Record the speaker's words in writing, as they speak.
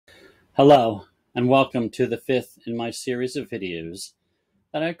Hello, and welcome to the fifth in my series of videos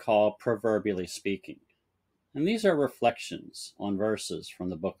that I call Proverbially Speaking. And these are reflections on verses from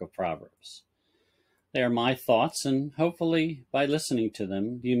the book of Proverbs. They are my thoughts, and hopefully by listening to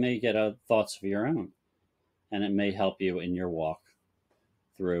them, you may get thoughts of your own, and it may help you in your walk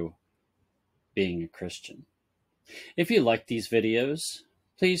through being a Christian. If you like these videos,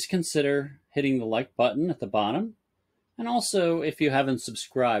 please consider hitting the like button at the bottom. And also, if you haven't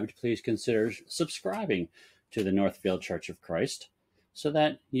subscribed, please consider subscribing to the Northfield Church of Christ so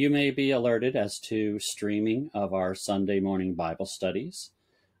that you may be alerted as to streaming of our Sunday morning Bible studies,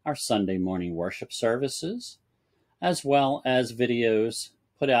 our Sunday morning worship services, as well as videos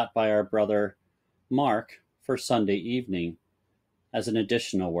put out by our brother Mark for Sunday evening as an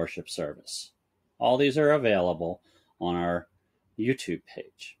additional worship service. All these are available on our YouTube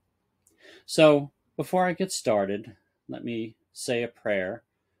page. So, before I get started, let me say a prayer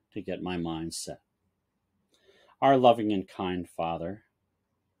to get my mind set. Our loving and kind Father,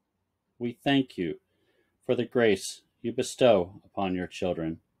 we thank you for the grace you bestow upon your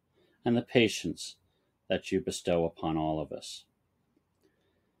children and the patience that you bestow upon all of us.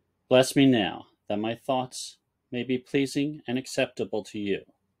 Bless me now that my thoughts may be pleasing and acceptable to you.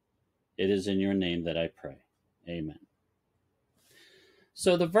 It is in your name that I pray. Amen.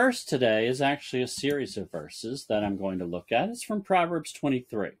 So the verse today is actually a series of verses that I'm going to look at. It's from Proverbs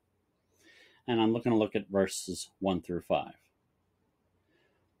 23. And I'm going to look at verses 1 through 5.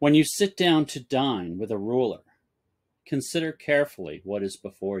 When you sit down to dine with a ruler, consider carefully what is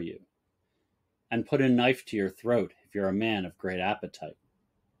before you, and put a knife to your throat if you're a man of great appetite.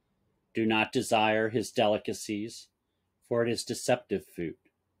 Do not desire his delicacies, for it is deceptive food.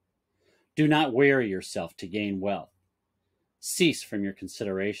 Do not weary yourself to gain wealth. Cease from your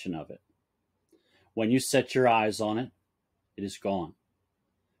consideration of it. When you set your eyes on it, it is gone.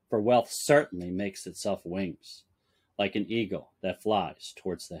 For wealth certainly makes itself wings, like an eagle that flies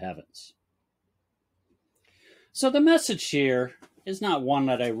towards the heavens. So the message here is not one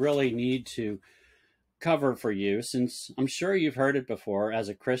that I really need to cover for you, since I'm sure you've heard it before as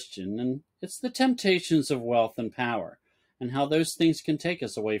a Christian, and it's the temptations of wealth and power, and how those things can take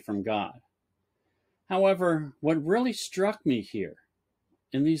us away from God. However, what really struck me here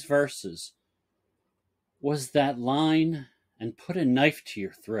in these verses was that line, and put a knife to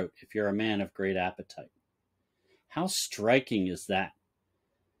your throat if you're a man of great appetite. How striking is that?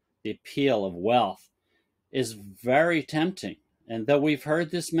 The appeal of wealth is very tempting. And though we've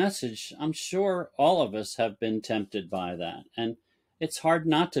heard this message, I'm sure all of us have been tempted by that. And it's hard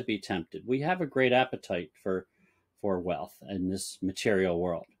not to be tempted. We have a great appetite for wealth in this material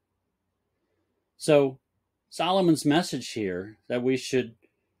world. So Solomon's message here that we should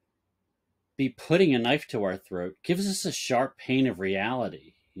be putting a knife to our throat gives us a sharp pain of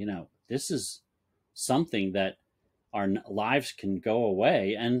reality. This is something that our lives can go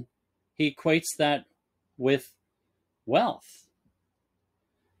away. And he equates that with wealth.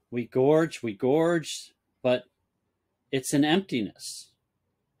 We gorge, but it's an emptiness.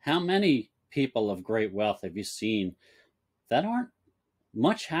 How many people of great wealth have you seen that aren't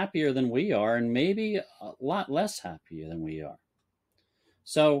much happier than we are, and maybe a lot less happier than we are?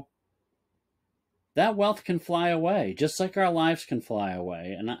 So that wealth can fly away, just like our lives can fly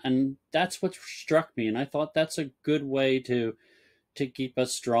away. And that's what struck me. And I thought that's a good way to keep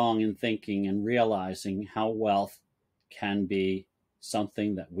us strong in thinking and realizing how wealth can be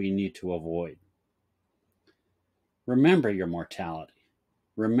something that we need to avoid. Remember your mortality.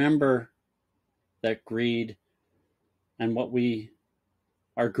 Remember that greed and what we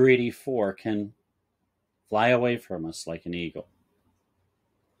are greedy for can fly away from us like an eagle.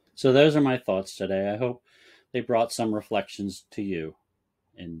 So those are my thoughts today. I hope they brought some reflections to you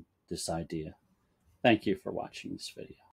in this idea. Thank you for watching this video.